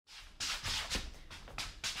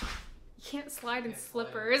can't slide in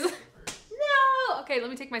slippers. No! Okay, let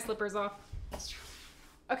me take my slippers off.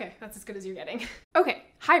 Okay, that's as good as you're getting. Okay,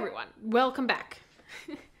 hi everyone. Welcome back.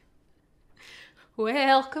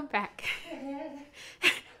 Welcome back. Hey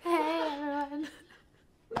everyone.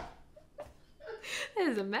 This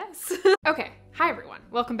is a mess. Okay, hi everyone.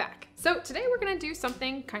 Welcome back. So today we're gonna do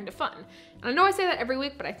something kind of fun. And I know I say that every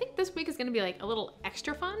week, but I think this week is gonna be like a little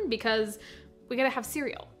extra fun because we gotta have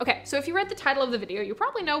cereal. Okay, so if you read the title of the video, you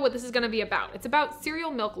probably know what this is gonna be about. It's about cereal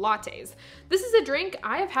milk lattes. This is a drink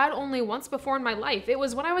I have had only once before in my life. It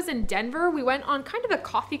was when I was in Denver. We went on kind of a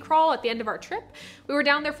coffee crawl at the end of our trip. We were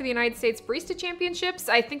down there for the United States Barista Championships,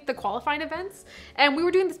 I think the qualifying events, and we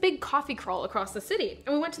were doing this big coffee crawl across the city.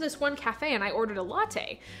 And we went to this one cafe and I ordered a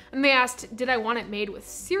latte. And they asked, did I want it made with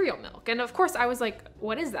cereal milk? And of course I was like,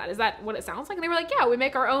 what is that? Is that what it sounds like? And they were like, yeah, we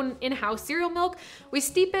make our own in-house cereal milk. We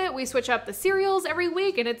steep it, we switch up the cereals every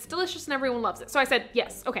week, and it's delicious and everyone loves it. So I said,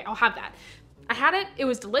 yes, okay, I'll have that. I had it, it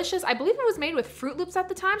was delicious. I believe it was made with Fruit Loops at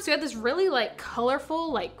the time. So you had this really like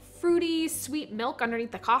colorful, like fruity, sweet milk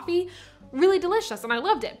underneath the coffee. Really delicious, and I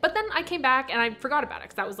loved it. But then I came back and I forgot about it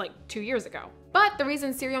because that was like 2 years ago. But the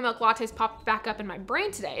reason cereal milk lattes popped back up in my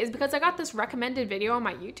brain today is because I got this recommended video on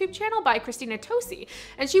my YouTube channel by Christina Tosi,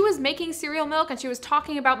 and she was making cereal milk and she was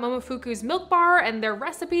talking about Momofuku's milk bar and their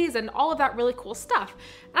recipes and all of that really cool stuff.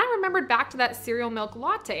 And I remembered back to that cereal milk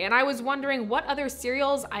latte, and I was wondering what other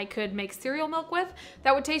cereals I could make cereal milk with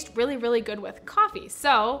that would taste really, really good with coffee.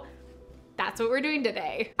 So that's what we're doing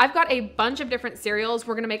today. I've got a bunch of different cereals.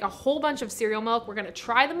 We're gonna make a whole bunch of cereal milk. We're gonna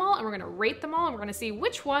try them all and we're gonna rate them all and we're gonna see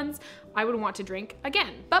which ones I would want to drink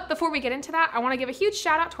again. But before we get into that, I wanna give a huge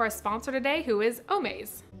shout out to our sponsor today, who is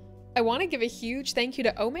Omaze. I want to give a huge thank you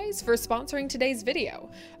to Omaze for sponsoring today's video.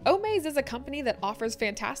 Omaze is a company that offers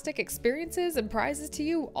fantastic experiences and prizes to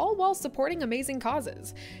you, all while supporting amazing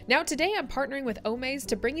causes. Now today I'm partnering with Omaze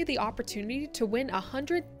to bring you the opportunity to win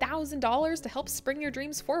 $100,000 to help spring your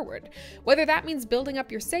dreams forward. Whether that means building up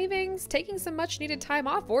your savings, taking some much needed time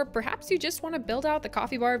off, or perhaps you just want to build out the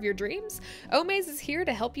coffee bar of your dreams, Omaze is here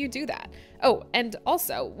to help you do that. Oh, and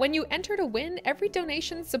also, when you enter to win, every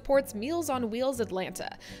donation supports Meals on Wheels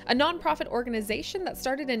Atlanta, a nonprofit organization that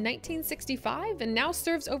started in 1965 and now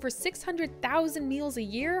serves over 600,000 meals a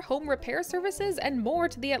year, home repair services, and more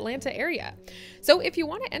to the Atlanta area. So if you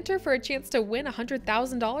want to enter for a chance to win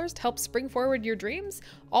 $100,000 to help spring forward your dreams,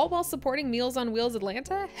 all while supporting Meals on Wheels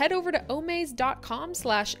Atlanta, head over to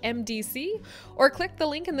omaze.com/MDC or click the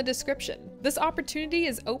link in the description. This opportunity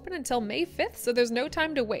is open until May 5th, so there's no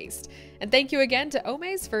time to waste. And thank you again to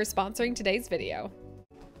Omaze for sponsoring today's video.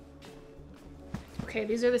 Okay,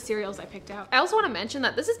 these are the cereals I picked out. I also want to mention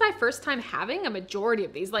that this is my first time having a majority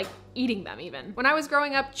of these, like eating them even. When I was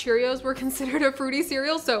growing up, Cheerios were considered a fruity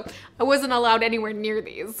cereal, so I wasn't allowed anywhere near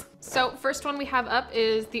these. So first one we have up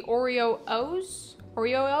is the Oreo-O's,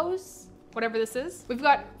 whatever this is. We've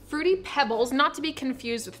got Fruity Pebbles, not to be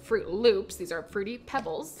confused with Fruit Loops. These are Fruity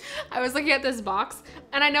Pebbles. I was looking at this box,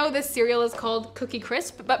 and I know this cereal is called Cookie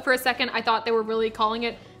Crisp, but for a second I thought they were really calling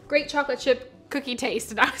it Great Chocolate Chip Cookie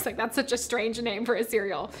Taste, and I was like, that's such a strange name for a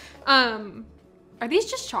cereal. Are these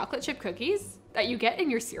just chocolate chip cookies that you get in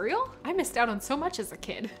your cereal? I missed out on so much as a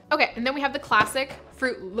kid. Okay, and then we have the classic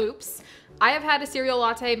Fruit Loops. I have had a cereal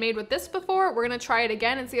latte made with this before. We're gonna try it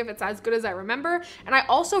again and see if it's as good as I remember. And I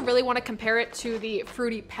also really wanna compare it to the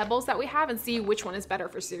Fruity Pebbles that we have and see which one is better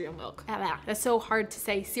for cereal milk. That's so hard to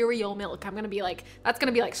say, cereal milk. I'm gonna be like, that's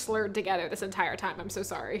gonna be like slurred together this entire time. I'm so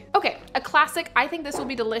sorry. Okay, a classic. I think this will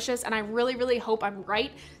be delicious and I really, really hope I'm right.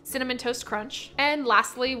 Cinnamon Toast Crunch. And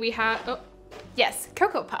lastly, we have, yes,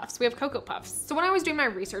 Cocoa Puffs. We have Cocoa Puffs. So when I was doing my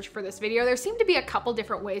research for this video, there seemed to be a couple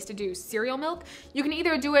different ways to do cereal milk. You can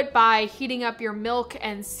either do it by heating up your milk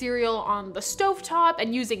and cereal on the stovetop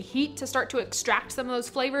and using heat to start to extract some of those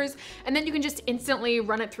flavors, and then you can just instantly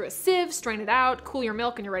run it through a sieve, strain it out, cool your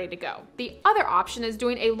milk, and you're ready to go. The other option is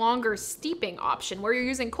doing a longer steeping option where you're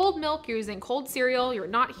using cold milk, you're using cold cereal, you're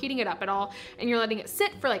not heating it up at all, and you're letting it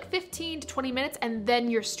sit for like 15 to 20 minutes, and then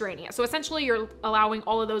you're straining it. So essentially you're allowing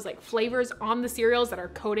all of those like flavors on the cereals that are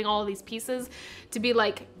coating all of these pieces to be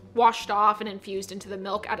like washed off and infused into the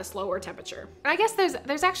milk at a slower temperature. And I guess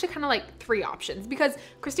there's actually kind of like three options, because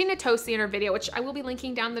Christina Tosi in her video, which I will be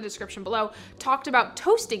linking down in the description below, talked about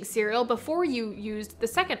toasting cereal before you used the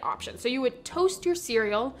second option. So you would toast your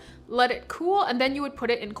cereal, let it cool, and then you would put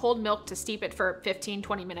it in cold milk to steep it for 15,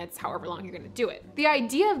 20 minutes, however long you're gonna do it. The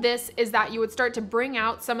idea of this is that you would start to bring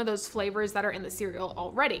out some of those flavors that are in the cereal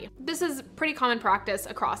already. This is pretty common practice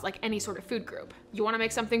across like any sort of food group. You wanna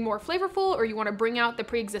make something more flavorful, or you wanna bring out the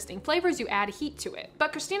pre-existing flavors, you add heat to it.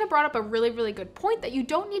 But Christina brought up a really, really good point that you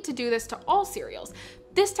don't need to do this to all cereals.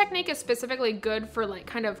 This technique is specifically good for like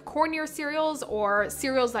kind of cornier cereals or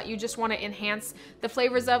cereals that you just want to enhance the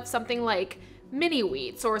flavors of, something like mini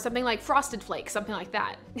wheats or something like Frosted Flakes, something like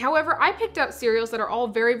that. However, I picked out cereals that are all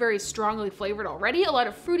very, very strongly flavored already, a lot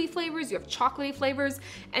of fruity flavors, you have chocolatey flavors,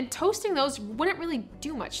 and toasting those wouldn't really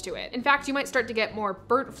do much to it. In fact, you might start to get more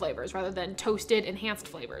burnt flavors rather than toasted, enhanced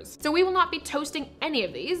flavors. So we will not be toasting any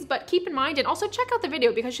of these, but keep in mind, and also check out the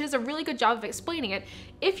video because she does a really good job of explaining it.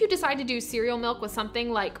 If you decide to do cereal milk with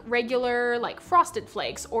something like regular, like Frosted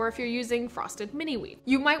Flakes, or if you're using Frosted Mini Wheat,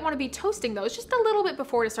 you might want to be toasting those just a little bit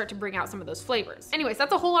before to start to bring out some of those flavors. Anyways,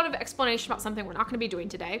 that's a whole lot of explanation about something we're not going to be doing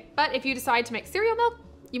today, but if you decide to make cereal milk,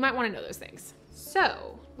 you might want to know those things.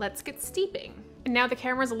 So let's get steeping. And now the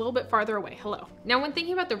camera's a little bit farther away. Hello. Now, when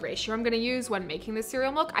thinking about the ratio I'm gonna use when making this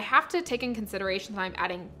cereal milk, I have to take in consideration that I'm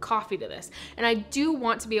adding coffee to this. And I do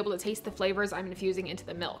want to be able to taste the flavors I'm infusing into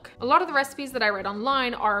the milk. A lot of the recipes that I read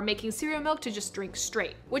online are making cereal milk to just drink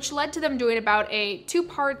straight, which led to them doing about a 2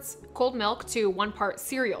 parts cold milk to 1 part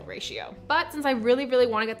cereal ratio. But since I really, really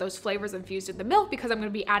wanna get those flavors infused in the milk because I'm gonna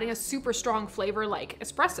be adding a super strong flavor like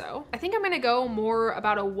espresso, I think I'm gonna go more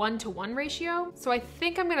about a 1-to-1 ratio. So I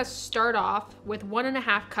think I'm gonna start off with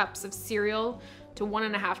 1.5 cups of cereal to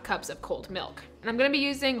 1.5 cups of cold milk. And I'm gonna be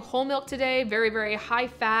using whole milk today, very, very high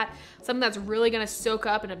fat, something that's really gonna soak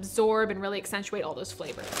up and absorb and really accentuate all those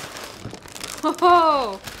flavors.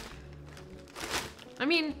 Oh, I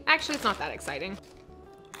mean, actually it's not that exciting.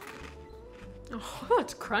 Oh,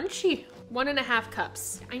 it's crunchy. 1.5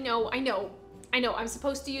 cups. I know, I'm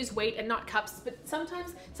supposed to use weight and not cups, but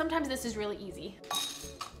sometimes this is really easy.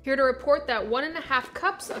 Here to report that 1.5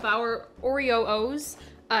 cups of our Oreo O's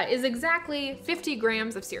is exactly 50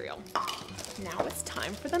 grams of cereal. Now it's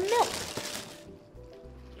time for the milk.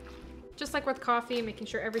 Just like with coffee, making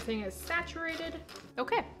sure everything is saturated.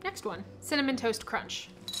 Okay, next one, Cinnamon Toast Crunch.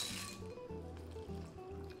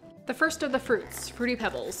 The first of the fruits, Fruity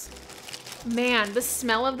Pebbles. Man, the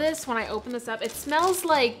smell of this, when I open this up, it smells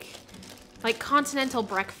like continental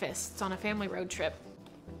breakfasts on a family road trip.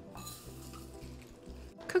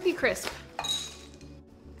 Cookie Crisp.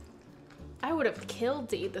 I would have killed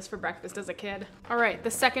to eat this for breakfast as a kid. All right, the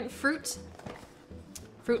second fruit,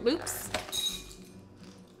 Fruit Loops.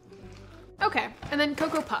 Okay, and then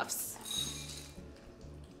Cocoa Puffs.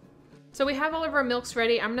 So we have all of our milks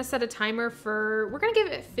ready. I'm gonna set a timer for, we're gonna give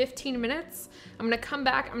it 15 minutes. I'm gonna come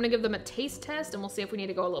back, I'm gonna give them a taste test and we'll see if we need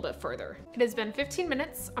to go a little bit further. It has been 15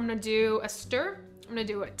 minutes. I'm gonna do a stir, I'm gonna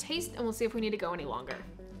do a taste, and we'll see if we need to go any longer.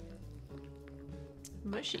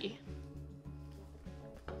 Mushy.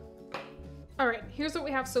 All right, here's what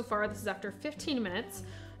we have so far. This is after 15 minutes.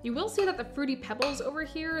 You will see that the Fruity Pebbles over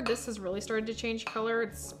here, this has really started to change color.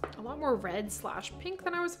 It's a lot more red/pink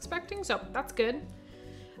than I was expecting, so that's good.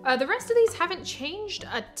 The rest of these haven't changed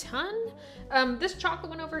a ton. This chocolate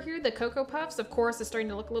one over here, the Cocoa Puffs, of course, is starting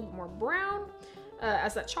to look a little bit more brown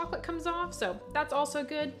as that chocolate comes off, so that's also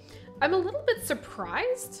good. I'm a little bit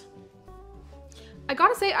surprised. I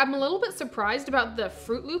gotta say, I'm a little bit surprised about the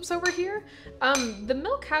Fruit Loops over here. The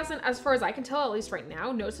milk hasn't, as far as I can tell, at least right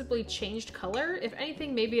now, noticeably changed color. If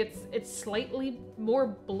anything, maybe it's slightly more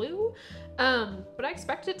blue, but I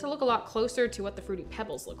expected it to look a lot closer to what the Fruity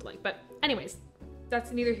Pebbles look like. But anyways,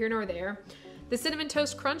 that's neither here nor there. The Cinnamon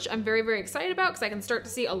Toast Crunch, I'm very, very excited about because I can start to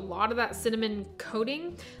see a lot of that cinnamon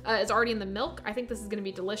coating is already in the milk. I think this is gonna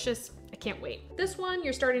be delicious. I can't wait. This one,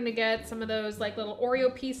 you're starting to get some of those like little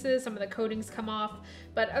Oreo pieces, some of the coatings come off,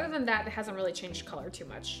 but other than that, it hasn't really changed color too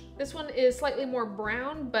much. This one is slightly more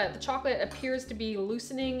brown, but the chocolate appears to be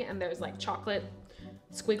loosening and there's like chocolate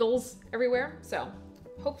squiggles everywhere. So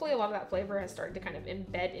hopefully a lot of that flavor has started to kind of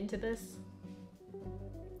embed into this.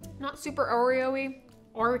 Not super Oreo-y,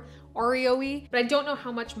 Oreo-y, but I don't know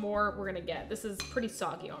how much more we're gonna get. This is pretty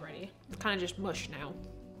soggy already. It's kind of just mush now.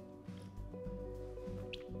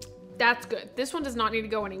 That's good. This one does not need to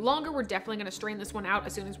go any longer. We're definitely gonna strain this one out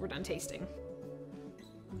as soon as we're done tasting.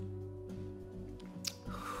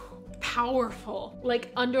 Powerful.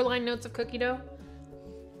 Like underlying notes of cookie dough.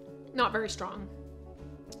 Not very strong.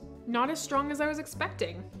 Not as strong as I was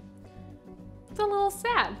expecting. It's a little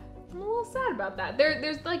sad. I'm a little sad about that.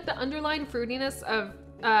 There's like the underlying fruitiness of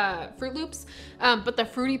Fruit Loops, but the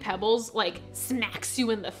Fruity Pebbles like smacks you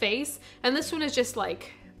in the face. And this one is just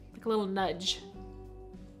like a little nudge.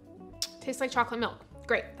 Tastes like chocolate milk.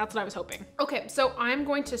 Great, that's what I was hoping. Okay, so I'm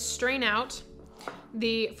going to strain out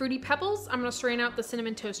the Fruity Pebbles. I'm gonna strain out the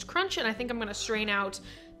Cinnamon Toast Crunch, and I think I'm gonna strain out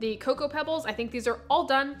the Cocoa Pebbles. I think these are all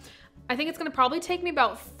done. I think it's gonna probably take me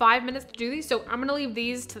about 5 minutes to do these, so I'm gonna leave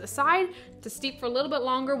these to the side to steep for a little bit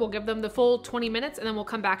longer. We'll give them the full 20 minutes, and then we'll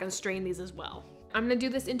come back and strain these as well. I'm gonna do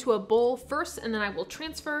this into a bowl first, and then I will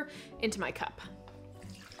transfer into my cup.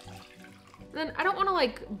 Then I don't wanna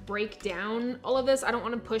like break down all of this. I don't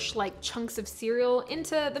wanna push like chunks of cereal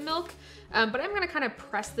into the milk, but I'm gonna kind of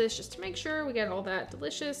press this just to make sure we get all that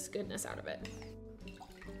delicious goodness out of it.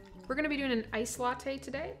 We're gonna be doing an iced latte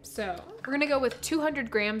today. So we're gonna go with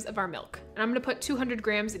 200 grams of our milk, and I'm gonna put 200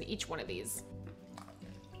 grams in each one of these.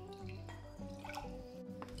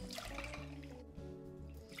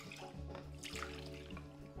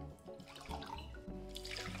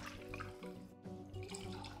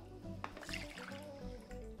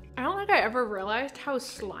 I don't think I ever realized how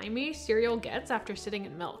slimy cereal gets after sitting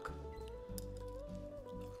in milk.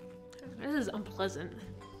 This is unpleasant.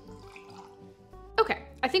 Okay,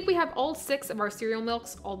 I think we have all 6 of our cereal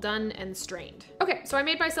milks all done and strained. Okay, so I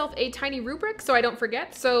made myself a tiny rubric so I don't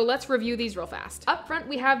forget, so let's review these real fast. Up front,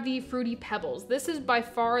 we have the Fruity Pebbles. This is by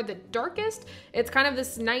far the darkest. It's kind of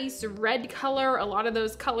this nice red color. A lot of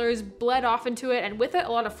those colors bled off into it, and with it,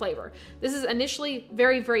 a lot of flavor. This is initially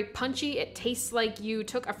very, very punchy. It tastes like you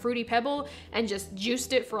took a Fruity Pebble and just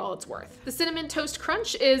juiced it for all it's worth. The Cinnamon Toast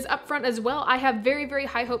Crunch is up front as well. I have very, very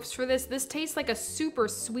high hopes for this. This tastes like a super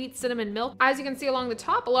sweet cinnamon milk. As you can see along the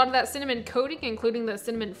top, a lot of that cinnamon coating, including the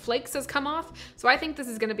cinnamon flakes, has come off. So I think this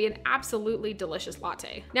is gonna be an absolutely delicious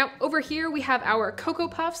latte. Now, over here we have our Cocoa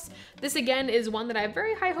Puffs. This again is one that I have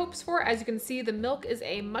very high hopes for. As you can see, the milk is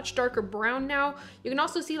a much darker brown now. You can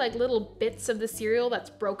also see like little bits of the cereal that's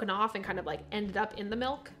broken off and kind of like ended up in the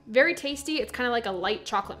milk. Very tasty. It's kind of like a light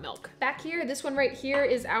chocolate milk. Back here, this one right here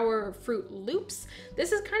is our Fruit Loops.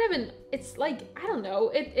 This is kind of it's like, I don't know,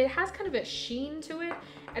 it has kind of a sheen to it,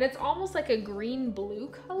 and it's almost like a green-blue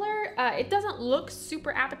color. It doesn't look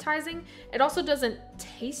super appetizing. It also doesn't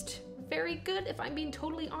taste very good, if I'm being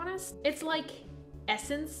totally honest. It's like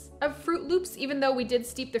essence of Fruit Loops, even though we did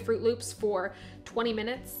steep the Fruit Loops for 20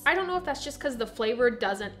 minutes. I don't know if that's just because the flavor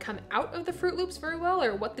doesn't come out of the Fruit Loops very well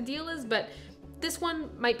or what the deal is, but this one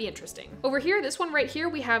might be interesting. Over here, this one right here,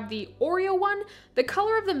 we have the Oreo one. The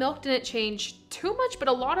color of the milk didn't change too much, but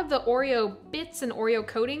a lot of the Oreo bits and Oreo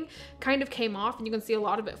coating kind of came off, and you can see a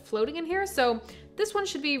lot of it floating in here. So this one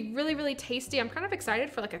should be really, really tasty. I'm kind of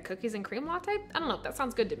excited for like a cookies and cream latte. I don't know, that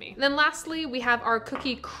sounds good to me. And then lastly, we have our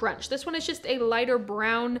Cookie Crunch. This one is just a lighter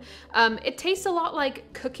brown. It tastes a lot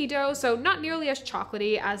like cookie dough, so not nearly as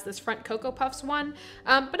chocolatey as this front Cocoa Puffs one,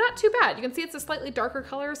 but not too bad. You can see it's a slightly darker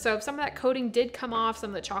color, so some of that coating did come off,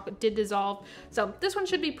 some of the chocolate did dissolve. So this one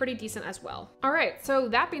should be pretty decent as well. All right, so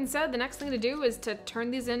that being said, the next thing to do is to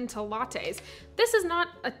turn these into lattes. This is not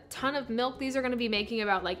a ton of milk. These are gonna be making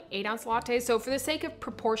about like 8-ounce lattes. So for the sake of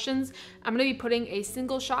proportions, I'm gonna be putting a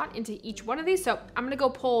single shot into each one of these. So I'm gonna go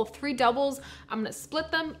pull 3 doubles. I'm gonna split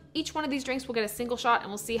them. Each one of these drinks will get a single shot, and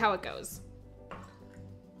we'll see how it goes.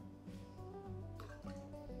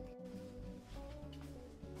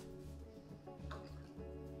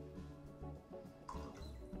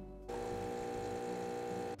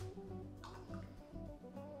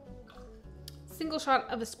 Single shot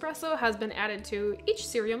of espresso has been added to each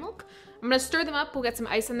cereal milk. I'm gonna stir them up, we'll get some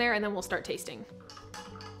ice in there, and then we'll start tasting.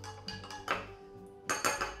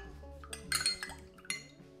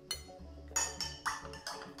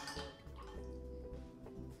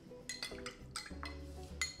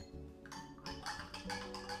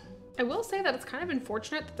 I will say that it's kind of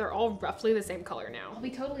unfortunate that they're all roughly the same color now. I'll be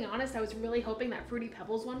totally honest, I was really hoping that Fruity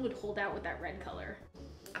Pebbles one would hold out with that red color.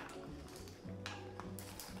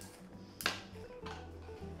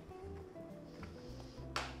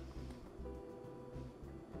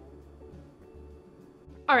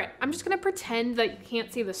 All right, I'm just gonna pretend that you can't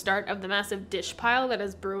see the start of the massive dish pile that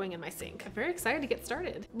is brewing in my sink. I'm very excited to get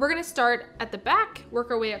started. We're gonna start at the back,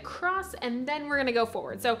 work our way across, and then we're gonna go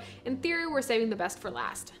forward. So in theory, we're saving the best for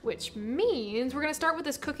last, which means we're gonna start with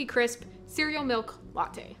this Cookie Crisp cereal milk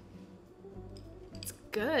latte. It's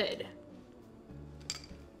good.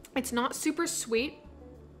 It's not super sweet.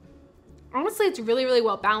 Honestly, it's really, really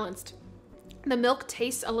well balanced. The milk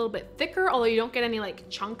tastes a little bit thicker, although you don't get any like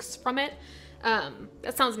chunks from it.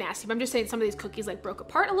 That sounds nasty, but I'm just saying some of these cookies like broke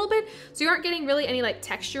apart a little bit, so you aren't getting really any like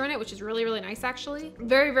texture in it, which is really, really nice actually.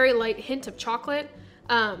 Very, very light hint of chocolate.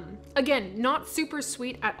 Again, not super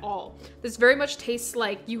sweet at all. This very much tastes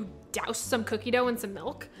like you doused some cookie dough in some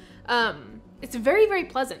milk. It's very, very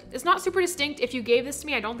pleasant. It's not super distinct. If you gave this to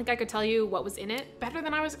me, I don't think I could tell you what was in it. Better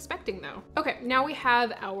than I was expecting though. Okay, now we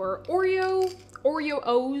have our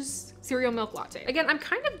Oreo-O's cereal milk latte. Again, I'm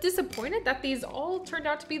kind of disappointed that these all turned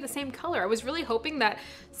out to be the same color. I was really hoping that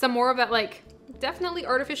some more of that like definitely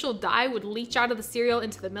artificial dye would leach out of the cereal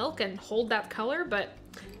into the milk and hold that color, but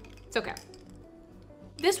it's okay.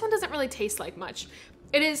 This one doesn't really taste like much.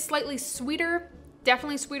 It is slightly sweeter,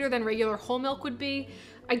 definitely sweeter than regular whole milk would be.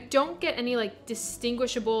 I don't get any like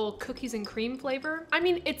distinguishable cookies and cream flavor. I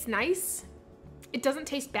mean, it's nice. It doesn't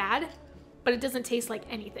taste bad, but it doesn't taste like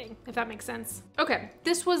anything, if that makes sense. Okay,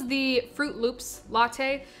 this was the Fruit Loops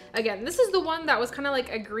latte. Again, this is the one that was kind of like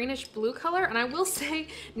a greenish blue color. And I will say,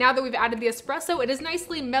 now that we've added the espresso, it is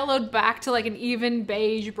nicely mellowed back to like an even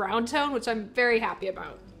beige brown tone, which I'm very happy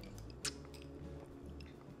about.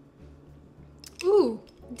 Ooh,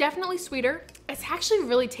 definitely sweeter. It's actually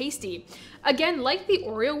really tasty. Again, like the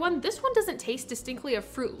Oreo one, this one doesn't taste distinctly of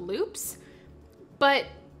Fruit Loops, but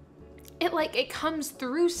it comes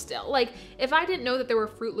through still. Like if I didn't know that there were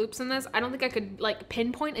Fruit Loops in this, I don't think I could like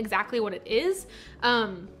pinpoint exactly what it is.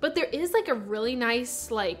 But there is like a really nice,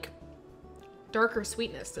 like darker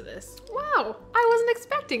sweetness to this. Wow, I wasn't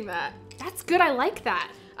expecting that. That's good, I like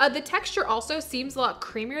that. The texture also seems a lot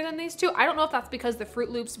creamier than these two. I don't know if that's because the Fruit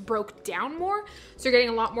Loops broke down more, so you're getting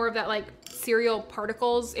a lot more of that like cereal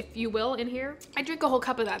particles, if you will, in here. I drink a whole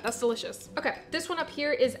cup of that, that's delicious. Okay, this one up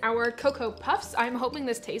here is our Cocoa Puffs. I'm hoping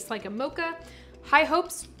this tastes like a mocha. High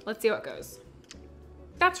hopes, let's see how it goes.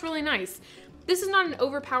 That's really nice. This is not an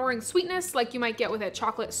overpowering sweetness like you might get with a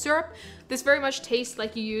chocolate syrup. This very much tastes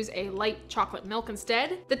like you use a light chocolate milk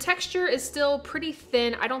instead. The texture is still pretty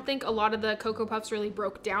thin. I don't think a lot of the Cocoa Puffs really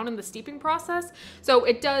broke down in the steeping process. So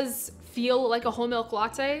it does feel like a whole milk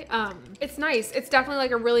latte. It's nice. It's definitely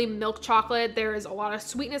like a really milk chocolate. There is a lot of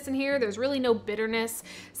sweetness in here. There's really no bitterness.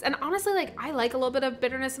 And honestly, like I like a little bit of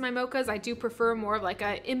bitterness in my mochas. I do prefer more of like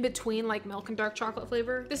a in-between like milk and dark chocolate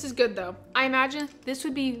flavor. This is good though. I imagine this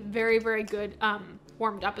would be very, very good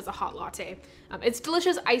warmed up as a hot latte. It's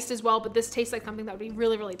delicious iced as well, but this tastes like something that would be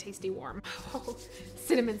really, really tasty warm. Oh,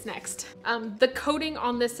 cinnamon's next. The coating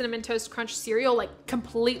on this Cinnamon Toast Crunch cereal like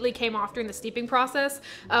completely came off during the steeping process.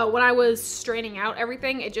 When I was straining out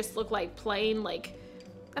everything, it just looked like plain, like,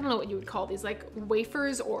 I don't know what you would call these, like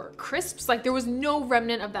wafers or crisps. Like there was no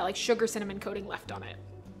remnant of that like sugar cinnamon coating left on it.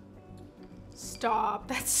 Stop,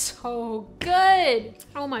 that's so good.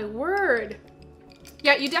 Oh my word.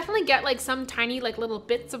 Yeah, you definitely get like some tiny like little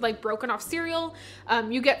bits of like broken off cereal.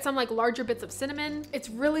 You get some like larger bits of cinnamon. It's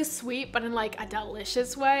really sweet, but in like a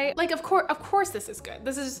delicious way. Like of course this is good.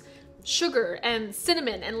 This is sugar and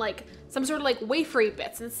cinnamon and like some sort of like wafery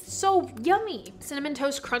bits. And it's so yummy. Cinnamon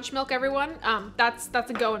Toast Crunch Milk, everyone. That's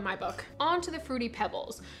a go in my book. On to the Fruity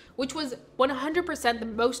Pebbles, which was 100% the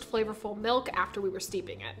most flavorful milk after we were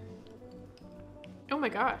steeping it. Oh my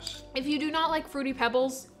gosh. If you do not like Fruity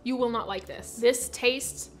Pebbles, you will not like this. This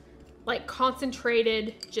tastes like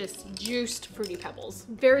concentrated, just juiced Fruity Pebbles.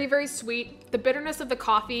 Very, very sweet. The bitterness of the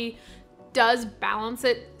coffee does balance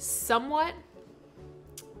it somewhat,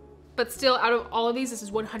 but still out of all of these, this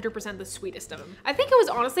is 100% the sweetest of them. I think it was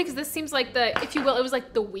honestly, because this seems like the, if you will, it was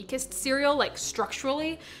like the weakest cereal, like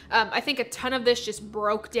structurally. I think a ton of this just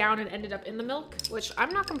broke down and ended up in the milk, which I'm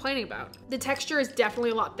not complaining about. The texture is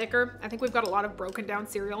definitely a lot thicker. I think we've got a lot of broken down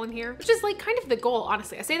cereal in here, which is like kind of the goal,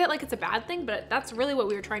 honestly. I say that like it's a bad thing, but that's really what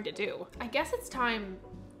we were trying to do. I guess it's time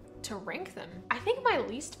to rank them. I think my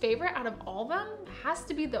least favorite out of all of them has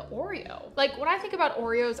to be the Oreo. Like when I think about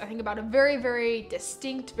Oreos, I think about a very, very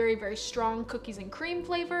distinct, very, very strong cookies and cream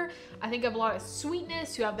flavor. I think of a lot of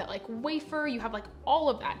sweetness. You have that like wafer, you have like all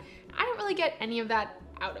of that. I don't really get any of that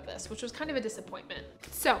out of this, which was kind of a disappointment.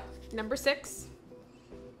 So number 6,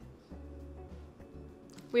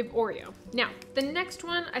 we have Oreo. Now, the next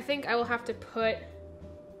one I think I will have to put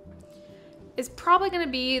is probably gonna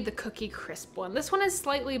be the Cookie Crisp one. This one is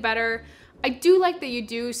slightly better. I do like that you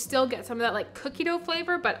do still get some of that like cookie dough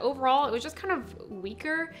flavor, but overall it was just kind of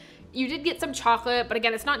weaker. You did get some chocolate, but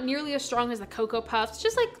again, it's not nearly as strong as the Cocoa Puffs. It's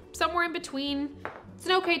just like somewhere in between. It's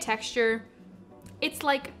an okay texture. It's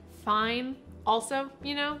like fine also,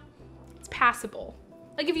 you know? It's passable.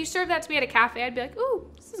 Like if you serve that to me at a cafe, I'd be like,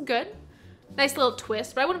 ooh, this is good. Nice little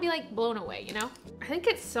twist, but I wouldn't be like blown away, you know? I think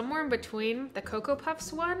it's somewhere in between the Cocoa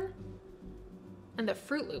Puffs one and the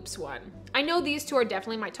Fruit Loops one. I know these two are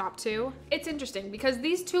definitely my top 2. It's interesting because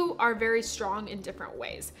these two are very strong in different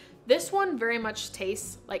ways. This one very much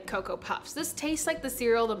tastes like Cocoa Puffs. This tastes like the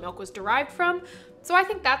cereal the milk was derived from, so I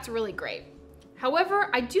think that's really great. However,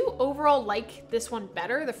 I do overall like this one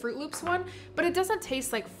better, the Fruit Loops one, but it doesn't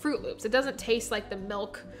taste like Fruit Loops. It doesn't taste like the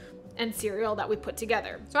milk and cereal that we put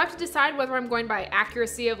together. So I have to decide whether I'm going by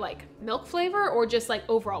accuracy of like milk flavor or just like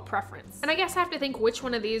overall preference. And I guess I have to think which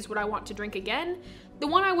one of these would I want to drink again. The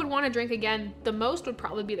one I would want to drink again the most would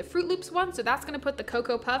probably be the Fruit Loops one, so that's gonna put the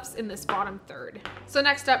Cocoa Puffs in this bottom third. So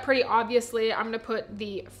next up, pretty obviously, I'm gonna put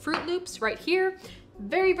the Fruit Loops right here.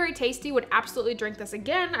 Very, very tasty, would absolutely drink this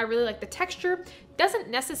again. I really like the texture. Doesn't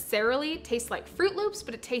necessarily taste like Fruit Loops,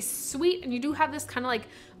 but it tastes sweet, and you do have this kind of like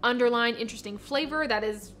underlying interesting flavor that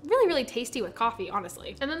is really, really tasty with coffee,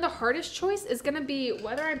 honestly. And then the hardest choice is gonna be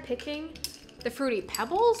whether I'm picking the Fruity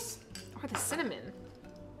Pebbles or the cinnamon.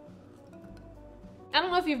 I don't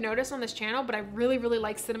know if you've noticed on this channel, but I really, really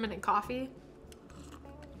like cinnamon in coffee.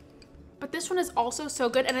 But this one is also so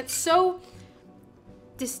good, and it's so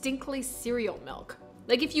distinctly cereal milk.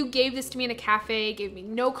 Like if you gave this to me in a cafe, gave me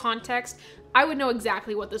no context, I would know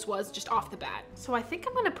exactly what this was just off the bat. So I think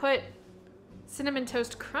I'm gonna put Cinnamon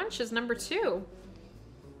Toast Crunch as number 2.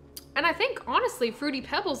 And I think, honestly, Fruity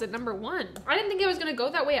Pebbles at number 1. I didn't think it was gonna go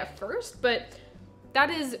that way at first, but that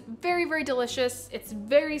is very, very delicious. It's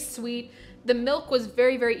very sweet. The milk was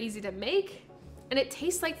very, very easy to make, and it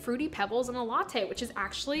tastes like Fruity Pebbles in a latte, which is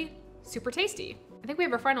actually super tasty. I think we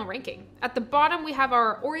have our final ranking. At the bottom, we have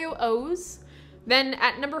our Oreo O's. Then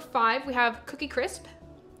at number 5, we have Cookie Crisp.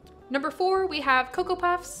 Number 4, we have Cocoa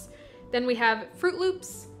Puffs. Then we have Fruit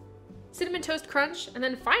Loops, Cinnamon Toast Crunch, and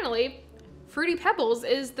then finally, Fruity Pebbles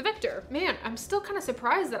is the victor. Man, I'm still kind of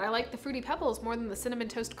surprised that I like the Fruity Pebbles more than the Cinnamon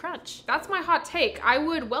Toast Crunch. That's my hot take. I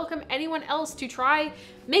would welcome anyone else to try,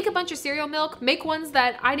 make a bunch of cereal milk, make ones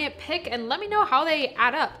that I didn't pick, and let me know how they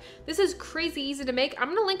add up. This is crazy easy to make. I'm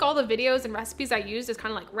gonna link all the videos and recipes I used as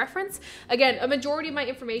kind of like reference. Again, a majority of my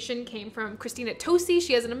information came from Christina Tosi.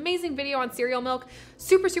 She has an amazing video on cereal milk,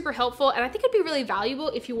 super, super helpful, and I think it'd be really valuable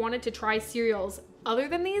if you wanted to try cereals other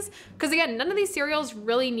than these, because again, none of these cereals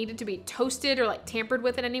really needed to be toasted or like tampered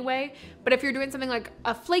with in any way. But if you're doing something like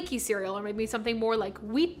a flaky cereal or maybe something more like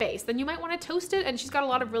wheat based, then you might want to toast it, and she's got a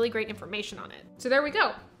lot of really great information on it. So there we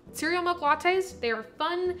go. Cereal milk lattes, they are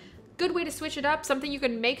fun, good way to switch it up, something you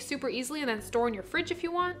can make super easily and then store in your fridge if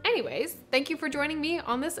you want. Anyways, thank you for joining me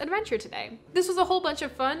on this adventure today. This was a whole bunch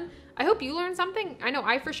of fun. I hope you learned something. I know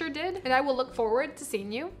I for sure did, and I will look forward to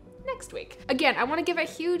seeing you next week. Again, I want to give a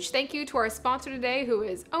huge thank you to our sponsor today, who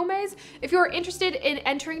is Omaze. If you're interested in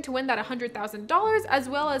entering to win that $100,000 as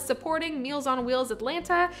well as supporting Meals on Wheels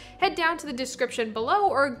Atlanta, head down to the description below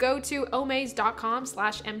or go to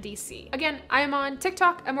omaze.com/MDC. Again, I am on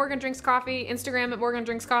TikTok at Morgan Drinks Coffee, Instagram at Morgan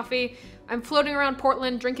Drinks Coffee. I'm floating around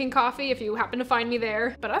Portland drinking coffee if you happen to find me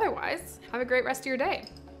there. But otherwise, have a great rest of your day.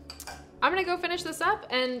 I'm gonna go finish this up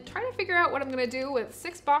and try to figure out what I'm gonna do with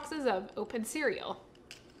 6 boxes of open cereal.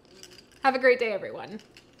 Have a great day, everyone.